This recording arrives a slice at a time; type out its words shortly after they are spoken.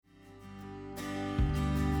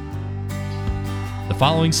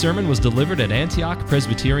following sermon was delivered at Antioch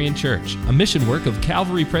Presbyterian Church, a mission work of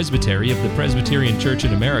Calvary Presbytery of the Presbyterian Church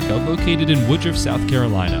in America located in Woodruff, South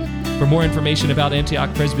Carolina. For more information about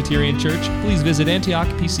Antioch Presbyterian Church, please visit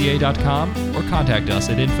antiochpca.com or contact us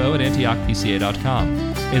at info@antiochpca.com.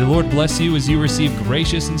 May the Lord bless you as you receive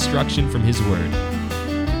gracious instruction from His Word.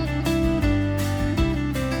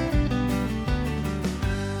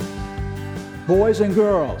 Boys and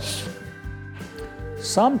girls,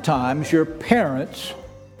 sometimes your parents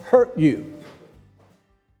hurt you.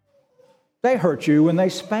 They hurt you when they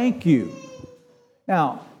spank you.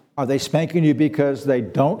 Now, are they spanking you because they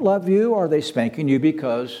don't love you, or are they spanking you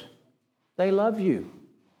because they love you?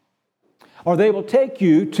 Or they will take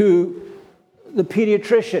you to the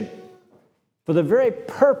pediatrician for the very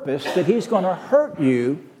purpose that he's going to hurt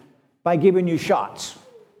you by giving you shots.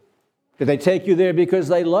 Do they take you there because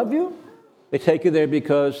they love you? They take you there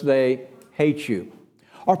because they hate you.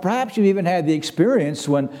 Or perhaps you've even had the experience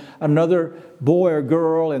when another boy or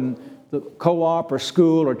girl in the co-op or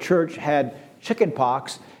school or church had chicken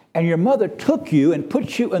pox, and your mother took you and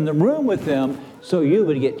put you in the room with them so you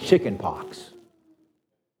would get chicken pox.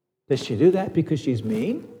 Does she do that because she's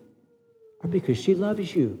mean or because she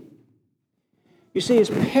loves you? You see,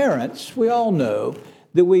 as parents, we all know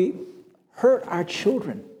that we hurt our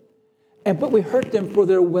children, but we hurt them for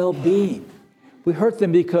their well-being. We hurt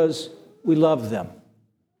them because we love them.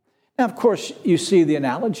 Now, of course, you see the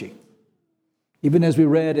analogy. Even as we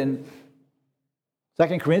read in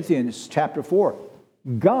 2 Corinthians chapter 4,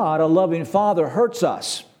 God, a loving Father, hurts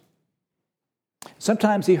us.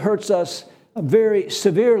 Sometimes He hurts us very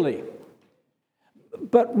severely.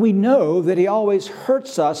 But we know that He always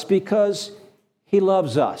hurts us because He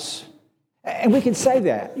loves us. And we can say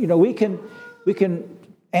that. You know, we can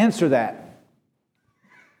answer that.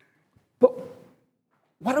 But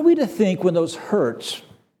what are we to think when those hurts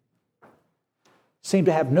seem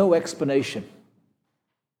to have no explanation?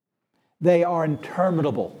 They are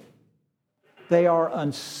interminable. They are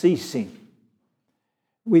unceasing.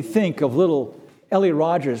 We think of little Ellie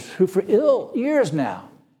Rogers, who for years now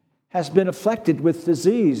has been afflicted with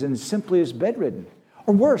disease and simply is bedridden.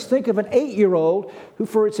 Or worse, think of an 8-year-old who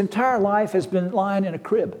for its entire life has been lying in a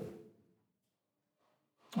crib.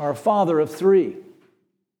 Or a father of 3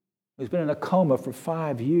 who's been in a coma for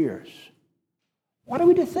 5 years. What are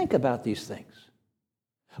we to think about these things?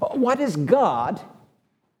 Why does God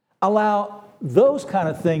allow those kind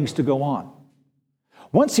of things to go on?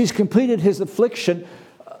 Once He's completed His affliction,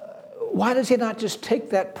 why does He not just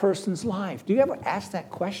take that person's life? Do you ever ask that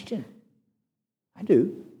question? I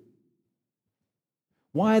do.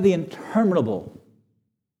 Why the interminable,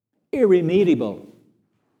 irremediable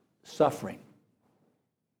suffering?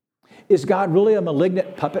 Is God really a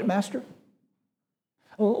malignant puppet master?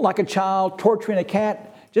 Like a child torturing a cat,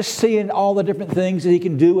 just seeing all the different things that He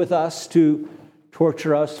can do with us to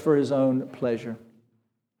torture us for His own pleasure?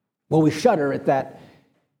 Well, we shudder at that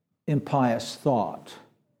impious thought,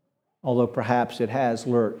 although perhaps it has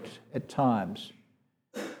lurked at times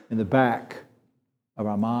in the back of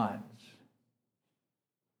our minds.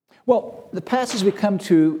 Well, the passage we come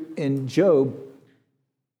to in Job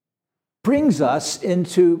brings us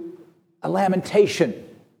into a lamentation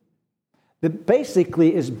that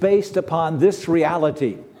basically is based upon this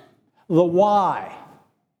reality: the why.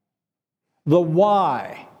 The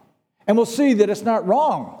why. And we'll see that it's not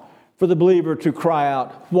wrong for the believer to cry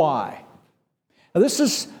out, why? Now, this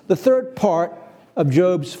is the third part of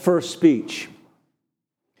Job's first speech.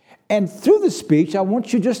 And through the speech, I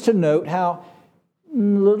want you just to note how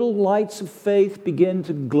little lights of faith begin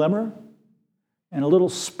to glimmer and a little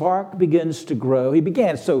spark begins to grow. He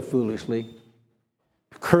began so foolishly,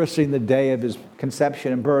 cursing the day of his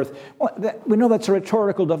conception and birth. Well, we know that's a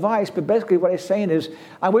rhetorical device, but basically what he's saying is,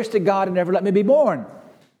 I wish that God had never let me be born.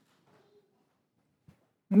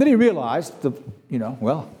 And then he realized,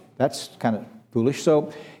 that's kind of foolish.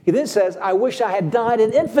 So he then says, I wish I had died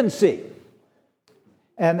in infancy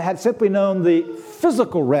and had simply known the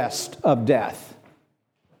physical rest of death.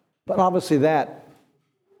 But obviously that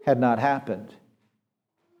had not happened.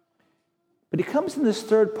 But he comes in this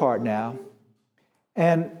third part now,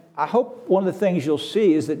 and I hope one of the things you'll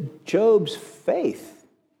see is that Job's faith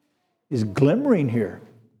is glimmering here.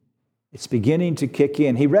 It's beginning to kick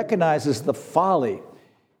in. He recognizes the folly,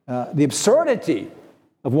 the absurdity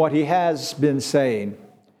of what he has been saying.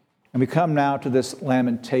 And we come now to this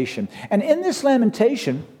lamentation. And in this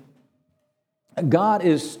lamentation, God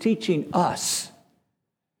is teaching us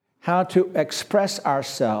how to express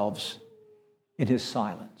ourselves in His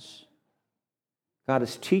silence. God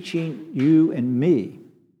is teaching you and me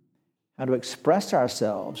how to express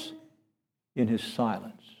ourselves in His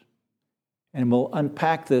silence. And we'll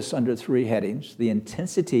unpack this under three headings: the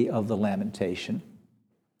intensity of the lamentation,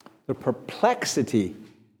 the perplexity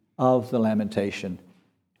of the lamentation,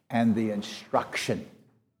 and the instruction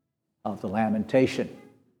of the lamentation.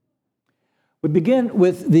 We begin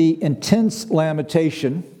with the intense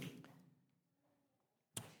lamentation,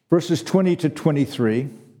 verses 20 to 23.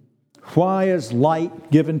 Why is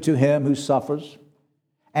light given to him who suffers,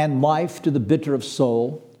 and life to the bitter of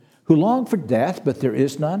soul, who long for death, but there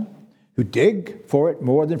is none, who dig for it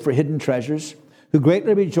more than for hidden treasures, who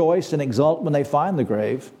greatly rejoice and exult when they find the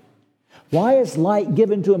grave? Why is light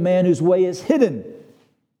given to a man whose way is hidden,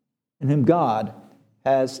 and whom God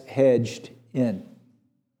has hedged in?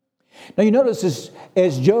 Now you notice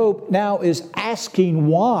as Job now is asking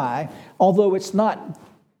why, although it's not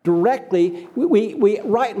directly, we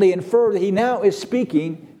rightly infer that he now is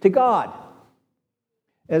speaking to God.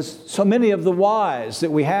 As so many of the whys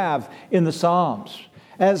that we have in the Psalms,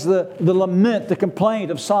 as the lament, the complaint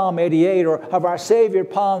of Psalm 88, or of our Savior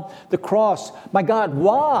upon the cross, my God,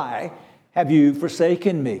 why have you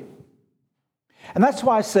forsaken me? And that's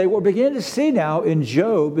why I say what we're beginning to see now in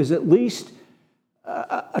Job is at least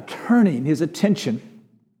a turning his attention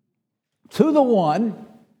to the one,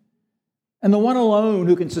 and the one alone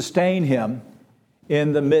who can sustain him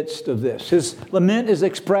in the midst of this. His lament is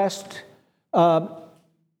expressed in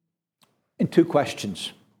two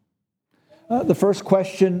questions. The first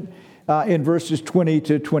question in verses 20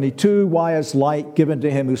 to 22, why is light given to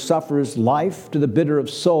him who suffers, life to the bitter of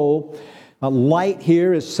soul? Light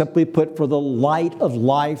here is simply put for the light of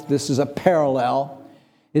life. This is a parallel.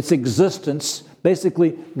 Its existence.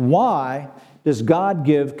 Basically, why does God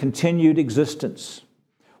give continued existence?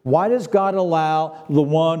 Why does God allow the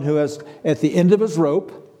one who is at the end of his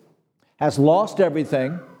rope, has lost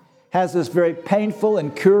everything, has this very painful,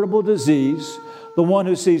 incurable disease, the one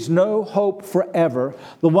who sees no hope forever,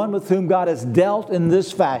 the one with whom God has dealt in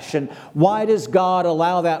this fashion, why does God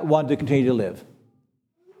allow that one to continue to live?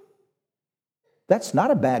 That's not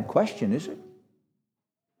a bad question, is it?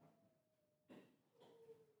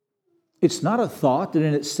 It's not a thought that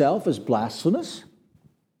in itself is blasphemous.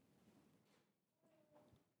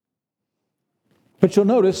 But you'll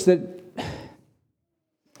notice that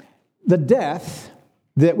the death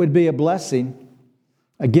that would be a blessing,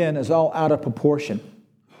 again, is all out of proportion.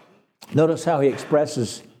 Notice how he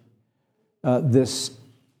expresses this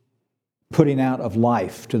putting out of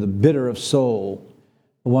life to the bitter of soul,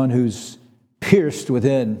 the one who's pierced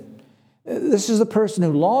within. This is the person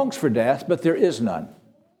who longs for death, but there is none.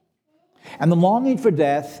 And the longing for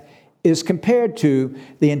death is compared to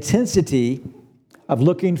the intensity of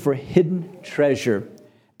looking for hidden treasure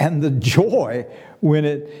and the joy when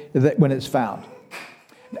it's found.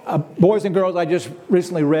 Boys and girls, I just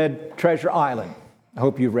recently read Treasure Island. I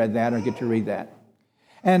hope you've read that or get to read that.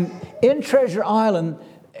 And in Treasure Island,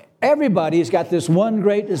 everybody's got this one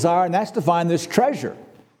great desire, and that's to find this treasure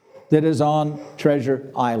that is on Treasure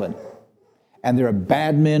Island. And there are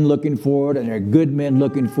bad men looking for it, and there are good men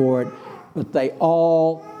looking for it, but they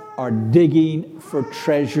all are digging for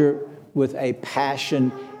treasure with a passion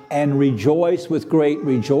and rejoice with great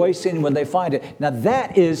rejoicing when they find it. Now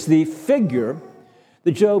that is the figure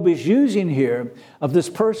that Job is using here of this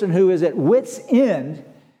person who is at wit's end,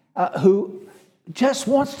 who just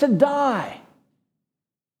wants to die,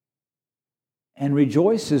 and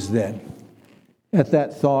rejoices then at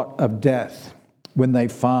that thought of death when they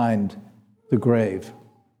find the grave.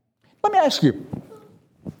 Let me ask you,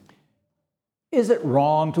 is it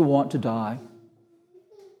wrong to want to die?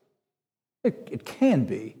 It can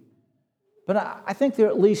be. But I think there are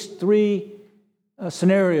at least three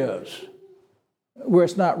scenarios where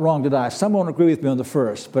it's not wrong to die. Some won't agree with me on the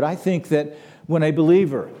first, but I think that when a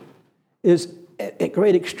believer is at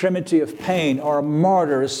great extremity of pain, or a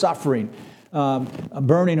martyr is suffering,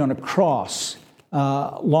 burning on a cross,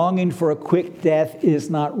 longing for a quick death is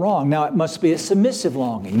not wrong. Now, it must be a submissive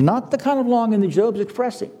longing, not the kind of longing that Job's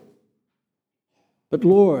expressing. But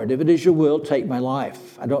Lord, if it is your will, take my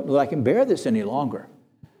life. I don't know that I can bear this any longer.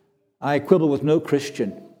 I quibble with no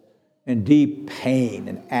Christian in deep pain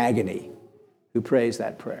and agony who prays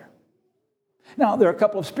that prayer. Now, there are a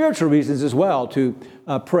couple of spiritual reasons as well to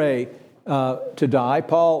pray to die.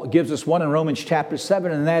 Paul gives us one in Romans chapter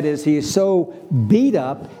 7, and that is he is so beat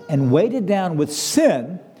up and weighted down with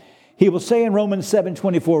sin, he will say in Romans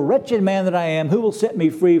 7:24, wretched man that I am, who will set me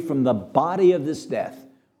free from the body of this death,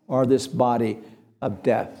 or this body of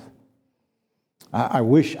death? I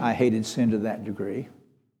wish I hated sin to that degree,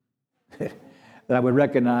 that I would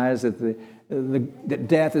recognize that that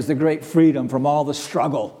death is the great freedom from all the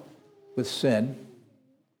struggle with sin.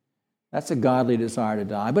 That's a godly desire to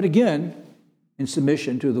die. But again, in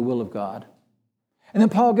submission to the will of God. And then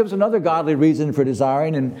Paul gives another godly reason for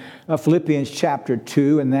desiring in Philippians chapter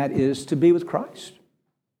 2, and that is to be with Christ.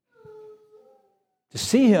 To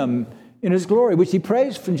see him in his glory, which he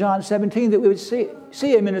prays from John 17, that we would see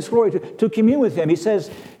him in his glory, to commune with him. He says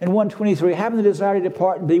in 1:23, having the desire to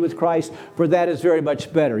depart and be with Christ, for that is very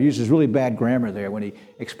much better. He uses really bad grammar there when he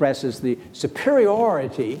expresses the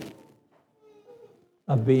superiority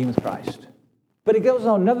of being with Christ. But he goes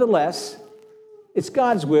on, nevertheless, it's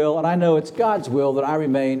God's will, and I know it's God's will that I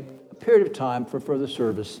remain a period of time for further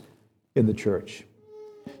service in the church.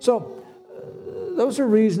 So, those are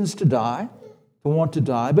reasons to die, to want to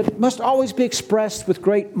die, but it must always be expressed with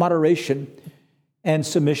great moderation and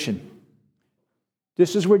submission.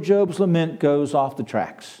 This is where Job's lament goes off the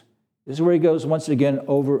tracks. This is where he goes once again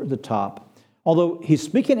over the top. Although he's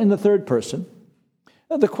speaking in the third person,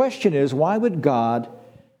 the question is, why would God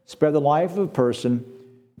spare the life of a person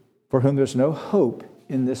for whom there's no hope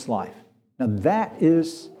in this life? Now that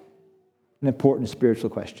is an important spiritual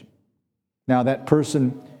question. Now that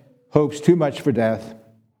person hopes too much for death,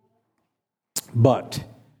 but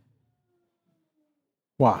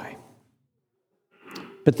why?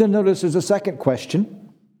 But then notice there's a second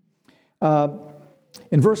question.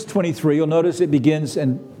 In verse 23, you'll notice it begins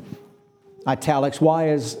in italics, why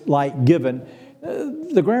is light given?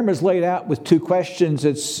 The grammar is laid out with two questions.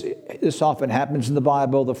 This often happens in the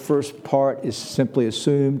Bible. The first part is simply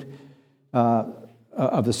assumed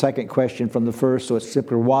of the second question from the first. So it's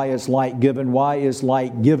simply, why is light given? Why is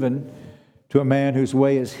light given to a man whose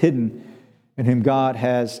way is hidden and whom God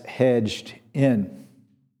has hedged in?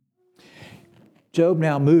 Job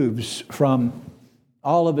now moves from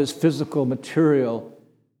all of his physical, material,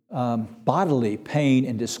 bodily pain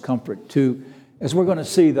and discomfort to, as we're going to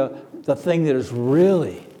see, the thing that is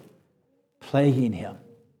really plaguing him.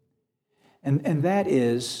 And that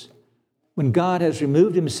is when God has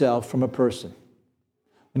removed himself from a person,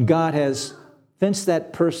 when God has fenced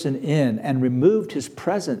that person in and removed his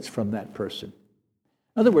presence from that person.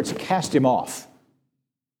 In other words, cast him off.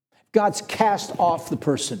 God's cast off the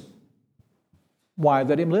person. Why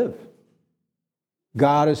let him live?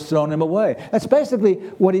 God has thrown him away. That's basically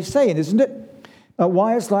what he's saying, isn't it?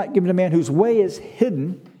 Why is light given to a man whose way is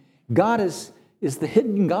hidden? God is the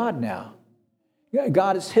hidden God now.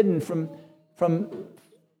 God is hidden from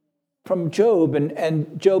Job,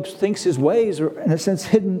 and Job thinks his ways are, in a sense,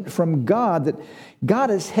 hidden from God, that God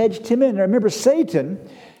has hedged him in. And remember, Satan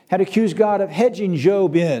had accused God of hedging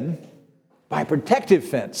Job in by a protective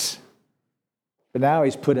fence. But now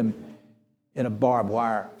he's put him in a barbed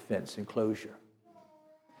wire fence enclosure.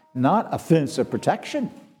 Not a fence of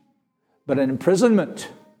protection, but an imprisonment,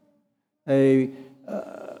 a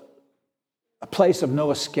place of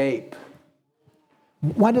no escape.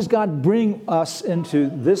 Why does God bring us into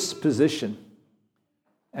this position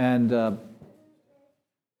and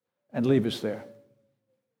leave us there?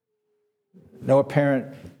 No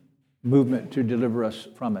apparent movement to deliver us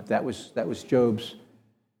from it. That was Job's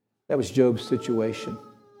situation.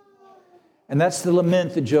 And that's the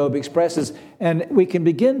lament that Job expresses. And we can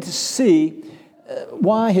begin to see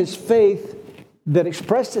why his faith that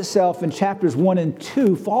expressed itself in chapters 1 and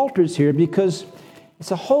 2 falters here, because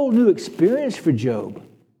it's a whole new experience for Job.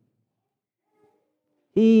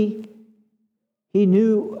 He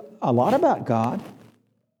knew a lot about God.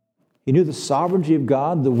 He knew the sovereignty of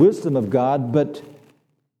God, the wisdom of God, but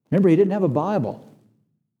remember, he didn't have a Bible.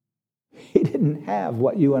 He didn't have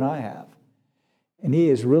what you and I have. And he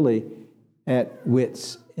is really at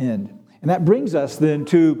wit's end. And that brings us then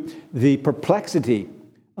to the perplexity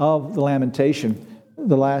of the lamentation,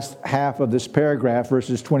 the last half of this paragraph,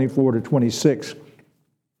 verses 24 to 26.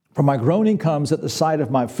 For my groaning comes at the sight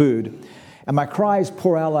of my food, and my cries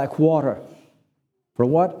pour out like water. For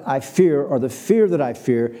what I fear, or the fear that I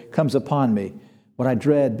fear, comes upon me. What I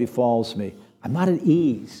dread befalls me. I'm not at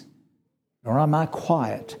ease, nor am I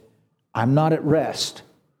quiet. I'm not at rest,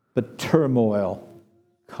 but turmoil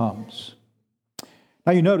comes.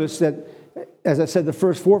 Now you notice that, as I said, the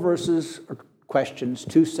first 4 verses are questions,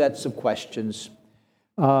 2 sets of questions.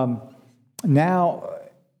 Now,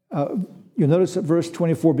 you'll notice that verse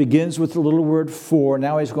 24 begins with the little word for.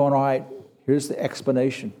 Now he's going, all right, here's the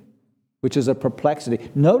explanation, which is a perplexity.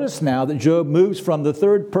 Notice now that Job moves from the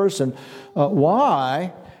third person,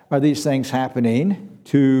 why are these things happening,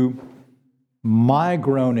 to my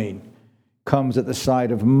groaning comes at the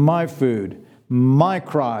sight of my food. My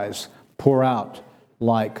cries pour out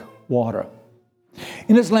like water.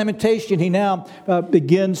 In his lamentation, he now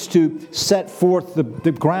begins to set forth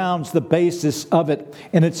the grounds, the basis of it,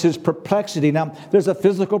 and it's his perplexity. Now, there's a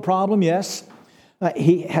physical problem, yes.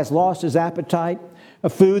 He has lost his appetite a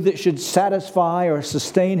food that should satisfy or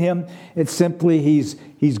sustain him. It's simply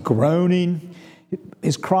he's groaning.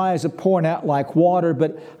 His cries are pouring out like water,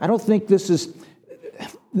 but I don't think this is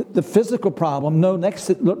the physical problem. No, notice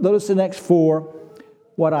the next four.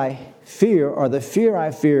 What I fear, or the fear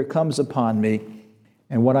I fear, comes upon me,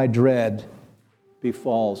 and what I dread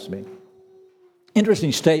befalls me.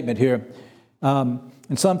 Interesting statement here.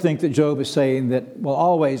 And some think that Job is saying that, well,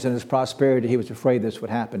 always in his prosperity, he was afraid this would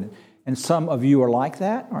happen. And some of you are like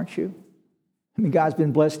that, aren't you? I mean, God's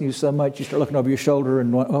been blessing you so much, you start looking over your shoulder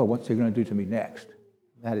and, oh, what's he going to do to me next?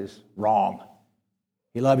 That is wrong.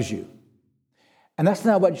 He loves you. And that's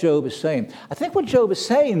not what Job is saying. I think what Job is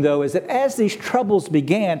saying, though, is that as these troubles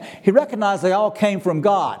began, he recognized they all came from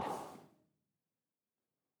God.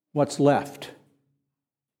 What's left?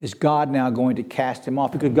 Is God now going to cast him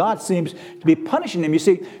off? Because God seems to be punishing him. You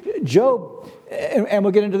see, Job, and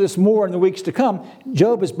we'll get into this more in the weeks to come,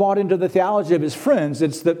 Job has bought into the theology of his friends.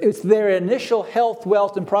 It's their initial health,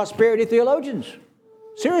 wealth, and prosperity theologians.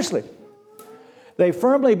 Seriously. They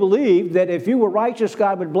firmly believed that if you were righteous,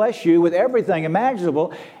 God would bless you with everything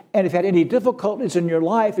imaginable. And if you had any difficulties in your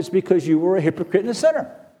life, it's because you were a hypocrite and a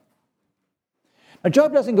sinner. Now,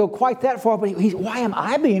 Job doesn't go quite that far, but why am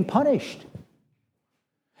I being punished?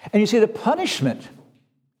 And you see, the punishment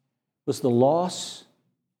was the loss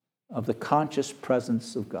of the conscious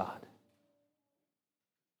presence of God.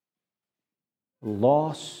 The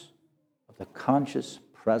loss of the conscious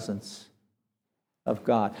presence of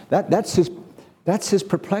God. That's his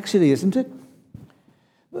perplexity, isn't it?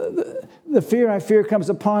 The fear I fear comes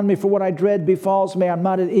upon me, for what I dread befalls me. I'm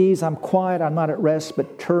not at ease, I'm quiet, I'm not at rest,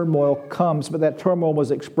 but turmoil comes. But that turmoil was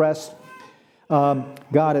expressed.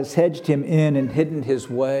 God has hedged him in and hidden his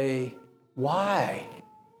way. Why?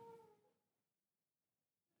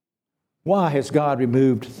 Why has God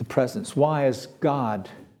removed the presence? Why has God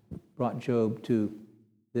brought Job to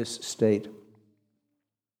this state?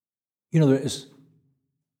 You know, there's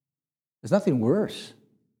nothing worse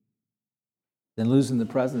than losing the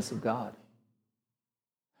presence of God.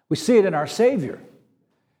 We see it in our Savior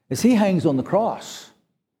as he hangs on the cross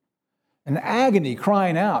in agony,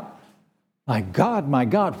 crying out, my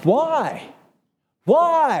God, why?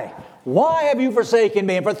 Why? Why have you forsaken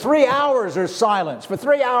me? And for 3 hours there's silence. For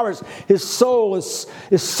 3 hours his soul is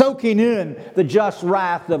soaking in the just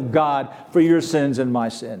wrath of God for your sins and my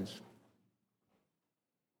sins.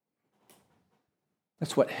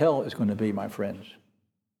 That's what hell is going to be, my friends.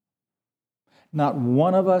 Not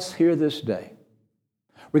one of us here this day,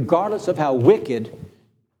 regardless of how wicked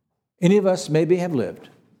any of us maybe have lived,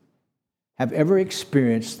 have ever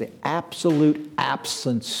experienced the absolute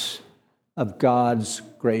absence of God's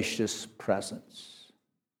gracious presence.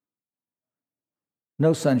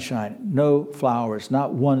 No sunshine, no flowers,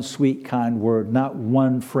 not one sweet, kind word, not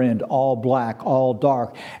one friend, all black, all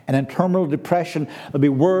dark. And in terminal depression will be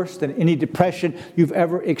worse than any depression you've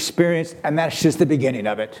ever experienced, and that's just the beginning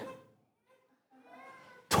of it.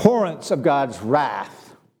 Torrents of God's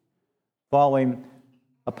wrath falling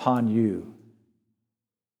upon you.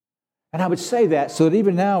 And I would say that so that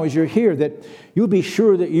even now as you're here, that you'll be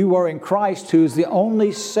sure that you are in Christ, who is the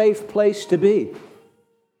only safe place to be.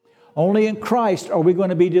 Only in Christ are we going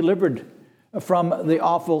to be delivered from the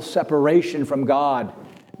awful separation from God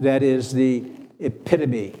that is the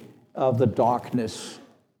epitome of the darkness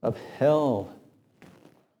of hell.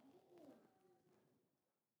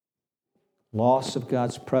 Loss of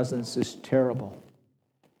God's presence is terrible.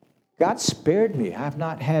 God spared me. I've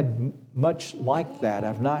not had much like that.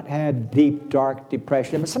 I've not had deep, dark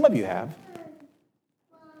depression. But some of you have.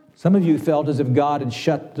 Some of you felt as if God had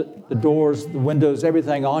shut the doors, the windows,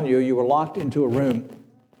 everything on you. You were locked into a room.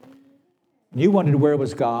 You wondered where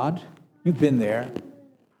was God. You've been there.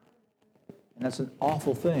 And that's an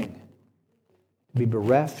awful thing, to be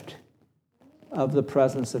bereft of the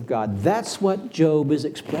presence of God. That's what Job is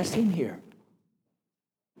expressing here.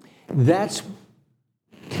 That's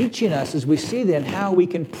teaching us, as we see then, how we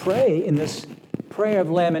can pray in this prayer of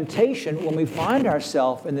lamentation when we find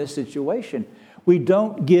ourselves in this situation. We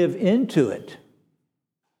don't give into it.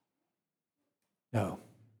 No.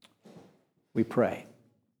 We pray.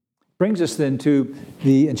 Brings us then to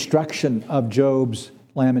the instruction of Job's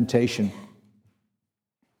lamentation.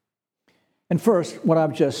 And first, what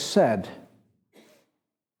I've just said.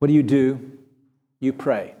 What do? You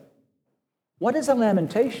pray. What is a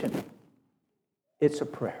lamentation? It's a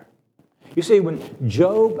prayer. You see, when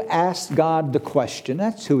Job asked God the question,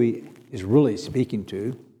 that's who he is really speaking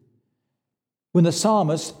to. When the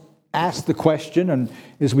psalmist asked the question, and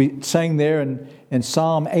as we sang there in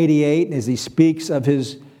Psalm 88, as he speaks of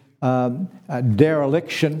his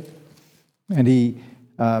dereliction, and he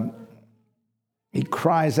he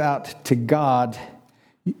cries out to God,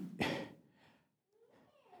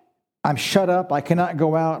 I'm shut up, I cannot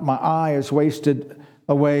go out, my eye is wasted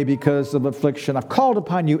away because of affliction. I've called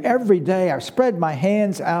upon you every day, I've spread my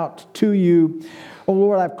hands out to you. O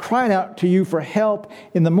Lord, I've cried out to you for help.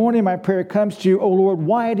 In the morning my prayer comes to you, O Lord,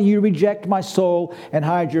 why do you reject my soul and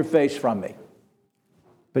hide your face from me?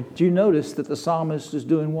 But do you notice that the psalmist is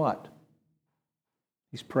doing what?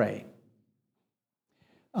 He's praying.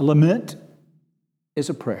 A lament is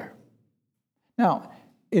a prayer. Now,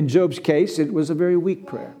 in Job's case, it was a very weak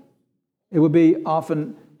prayer. It would be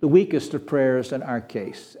often the weakest of prayers in our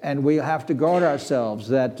case. And we have to guard ourselves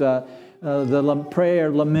that the prayer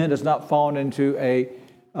lament has not fallen into a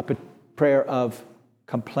prayer of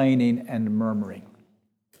complaining and murmuring.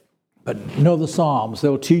 But you know the Psalms,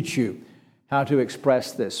 they'll teach you how to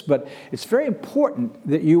express this. But it's very important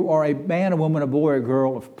that you are a man, a woman, a boy, or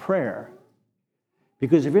girl of prayer.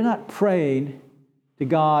 Because if you're not praying to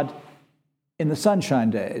God in the sunshine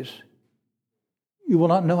days, you will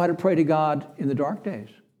not know how to pray to God in the dark days.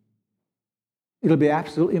 It'll be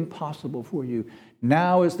absolutely impossible for you.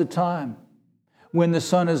 Now is the time when the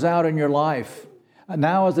sun is out in your life.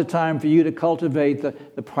 Now is the time for you to cultivate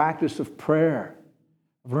the practice of prayer,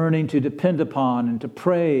 of learning to depend upon and to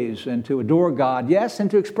praise and to adore God. Yes, and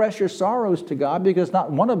to express your sorrows to God, because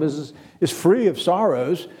not one of us is free of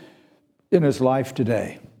sorrows in his life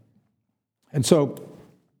today. And so,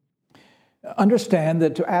 understand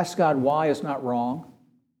that to ask God why is not wrong.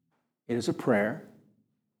 It is a prayer.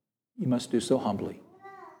 You must do so humbly.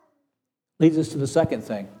 Leads us to the second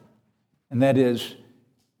thing, and that is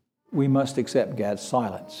we must accept God's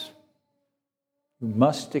silence. We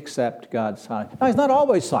must accept God's silence. Now, he's not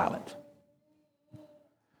always silent.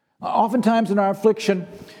 Oftentimes in our affliction,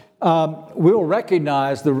 we'll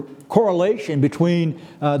recognize the correlation between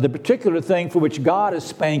the particular thing for which God is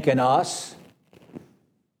spanking us,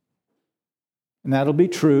 and that'll be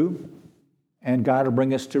true, and God will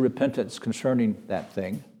bring us to repentance concerning that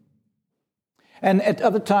thing. And at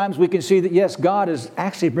other times we can see that, yes, God is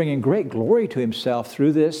actually bringing great glory to himself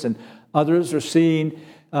through this, and others are seeing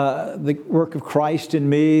the work of Christ in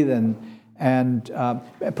me, and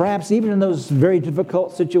perhaps even in those very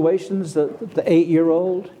difficult situations, the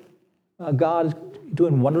 8-year-old, God is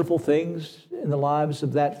doing wonderful things in the lives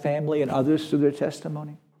of that family and others through their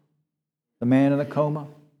testimony. The man in the coma.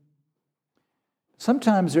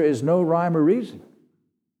 Sometimes there is no rhyme or reason.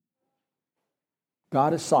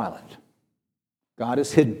 God is silent. God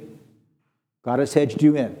is hidden. God has hedged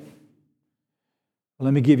you in.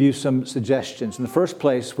 Let me give you some suggestions. In the first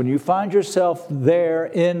place, when you find yourself there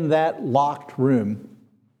in that locked room,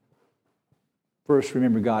 first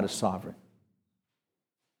remember God is sovereign.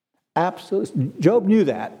 Absolutely. Job knew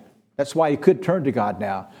that. That's why he could turn to God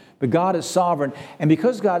now. But God is sovereign. And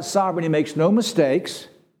because God's sovereign, he makes no mistakes.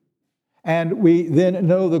 And we then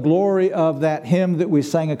know the glory of that hymn that we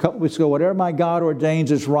sang a couple weeks ago. Whatever my God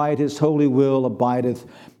ordains is right, his holy will abideth.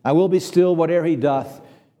 I will be still whatever he doth,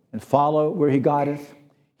 and follow where he guideth.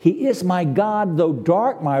 He is my God, though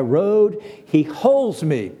dark my road. He holds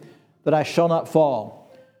me, that I shall not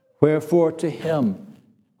fall. Wherefore to him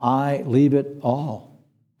I leave it all.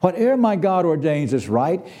 Whatever my God ordains is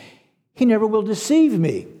right. He never will deceive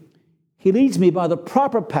me. He leads me by the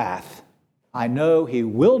proper path. I know he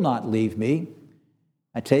will not leave me.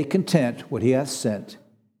 I take content what he hath sent.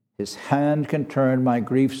 His hand can turn my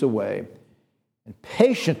griefs away. And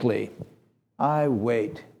patiently I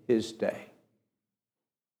wait his day.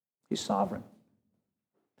 He's sovereign.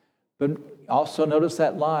 But also notice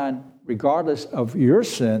that line, regardless of your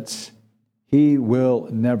sense, he will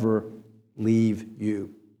never leave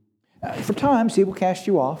you. For times he will cast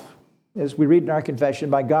you off. As we read in our confession,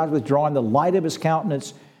 by God withdrawing the light of his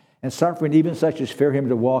countenance, and suffering even such as fear him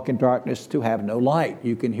to walk in darkness, to have no light.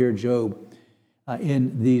 You can hear Job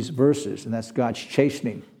in these verses, and that's God's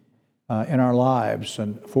chastening in our lives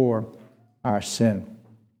and for our sin.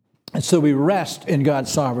 And so we rest in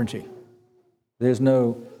God's sovereignty. There's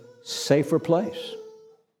no safer place.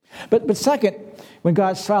 But second, when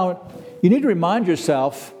God's silent, you need to remind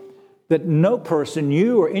yourself that no person,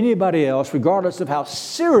 you or anybody else, regardless of how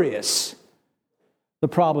serious the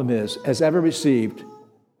problem is, has ever received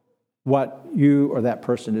what you or that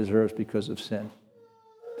person deserves because of sin.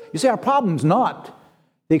 You see, our problem's not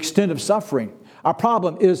the extent of suffering. Our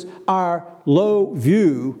problem is our low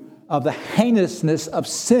view of the heinousness of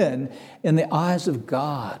sin in the eyes of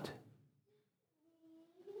God.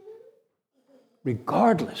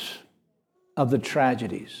 Regardless of the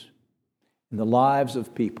tragedies in the lives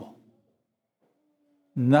of people,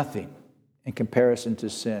 nothing in comparison to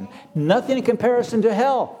sin, nothing in comparison to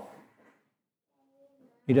hell.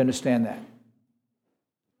 You need to understand that.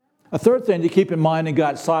 A third thing to keep in mind in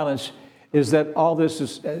God's silence is that all this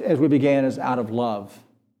is, as we began, is out of love.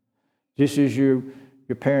 Just as your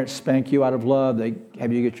parents spank you out of love, they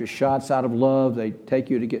have you get your shots out of love, they take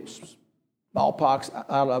you to get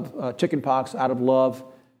chicken pox out of love.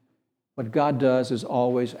 What God does is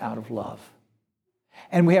always out of love.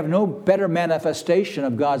 And we have no better manifestation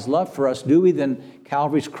of God's love for us, do we, than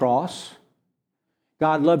Calvary's cross?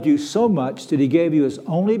 God loved you so much that he gave you his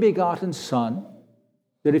only begotten Son,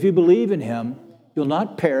 that if you believe in him, you'll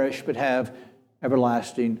not perish but have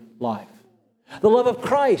everlasting life. The love of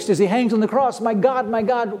Christ as he hangs on the cross. My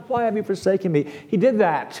God, why have you forsaken me? He did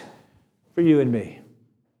that for you and me.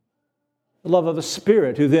 The love of the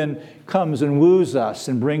Spirit who then comes and woos us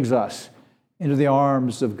and brings us into the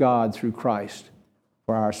arms of God through Christ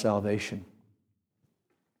for our salvation.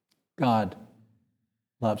 God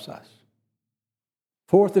loves us.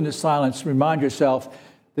 Fourth, in his silence, remind yourself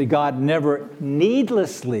that God never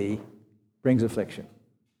needlessly brings affliction.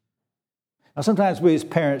 Now, sometimes we as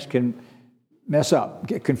parents can mess up,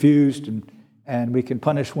 get confused, and we can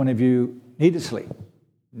punish one of you needlessly.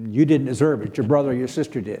 You didn't deserve it. Your brother or your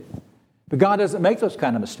sister did. But God doesn't make those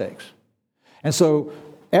kind of mistakes. And so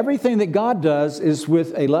everything that God does is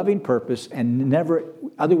with a loving purpose and never,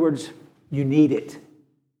 in other words, you need it.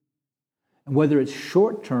 And whether it's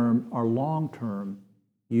short-term or long-term,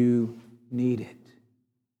 you need it.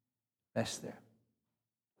 That's there.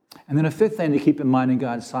 And then a fifth thing to keep in mind in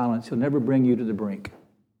God's silence, he'll never bring you to the brink.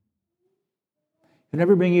 He'll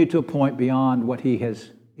never bring you to a point beyond what he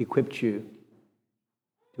has equipped you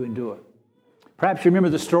to endure. Perhaps you remember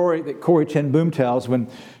the story that Corrie ten Boom tells when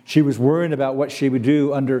she was worrying about what she would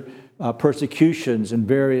do under persecutions and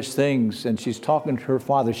various things, and she's talking to her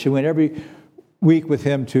father. She went every week with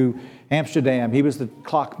him to Amsterdam. He was the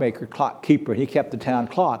clockmaker, clock keeper. He kept the town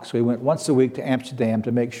clock, so he went once a week to Amsterdam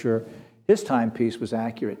to make sure his timepiece was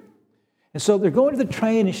accurate. And so they're going to the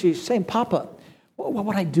train, and she's saying, Papa, what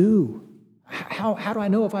would I do? How do I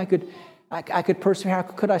know if I could persevere? How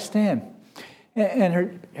could I stand?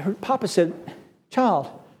 And her papa said, Child,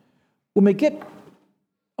 when we get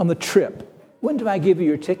on the trip, when do I give you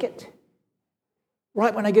your ticket?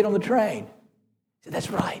 Right when I get on the train. He said,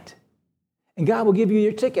 that's right. And God will give you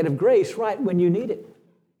your ticket of grace right when you need it.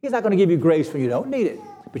 He's not going to give you grace when you don't need it.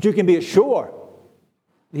 But you can be assured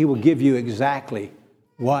that he will give you exactly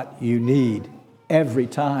what you need every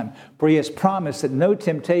time. For he has promised that no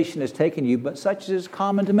temptation has taken you, but such as is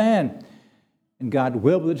common to man. And God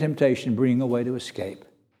will, with the temptation, bring a way to escape,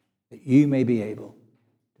 that you may be able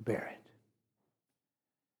to bear it.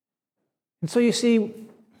 And so you see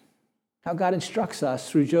how God instructs us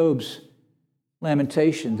through Job's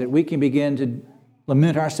lamentation, that we can begin to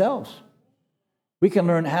lament ourselves. We can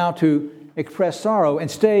learn how to express sorrow and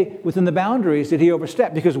stay within the boundaries that he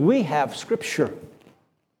overstepped, because we have Scripture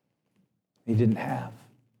he didn't have.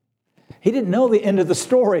 He didn't know the end of the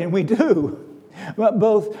story, and we do. But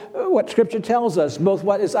both what Scripture tells us, both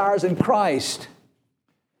what is ours in Christ.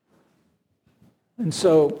 And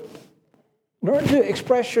so, learn to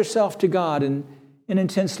express yourself to God in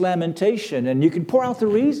intense lamentation, and you can pour out the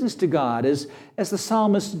reasons to God as the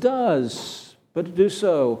psalmist does, but to do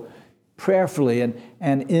so prayerfully and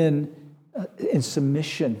in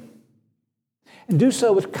submission. And do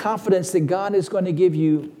so with confidence that God is going to give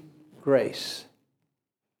you grace.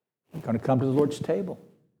 You're going to come to the Lord's table.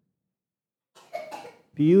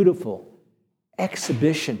 Beautiful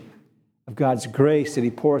exhibition of God's grace that he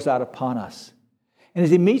pours out upon us. And as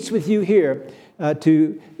he meets with you here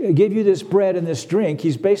to give you this bread and this drink,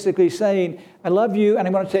 he's basically saying, I love you and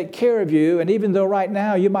I'm going to take care of you. And even though right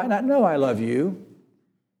now you might not know I love you,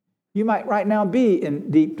 you might right now be in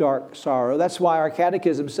deep, dark sorrow. That's why our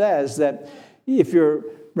catechism says that if you're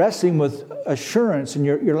wrestling with assurance and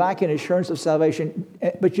you're lacking assurance of salvation,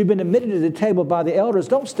 but you've been admitted to the table by the elders,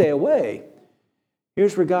 don't stay away.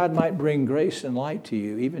 Here's where God might bring grace and light to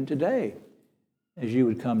you, even today, as you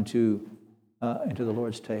would come into the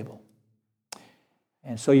Lord's table.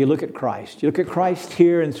 And so you look at Christ. You look at Christ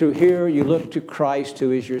here, and through here you look to Christ,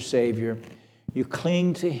 who is your Savior. You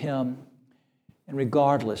cling to him, and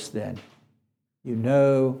regardless then, you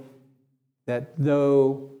know that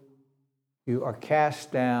though you are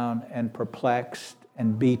cast down and perplexed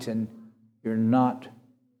and beaten, you're not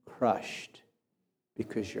crushed,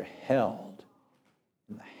 because you're held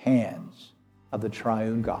in the hands of the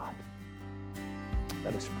triune God.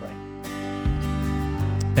 Let us pray.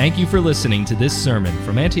 Thank you for listening to this sermon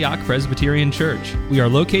from Antioch Presbyterian Church. We are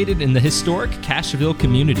located in the historic Cashville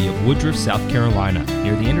community of Woodruff, South Carolina,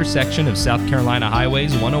 near the intersection of South Carolina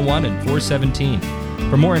Highways 101 and 417.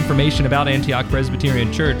 For more information about Antioch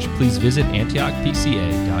Presbyterian Church, please visit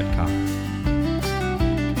antiochpca.com.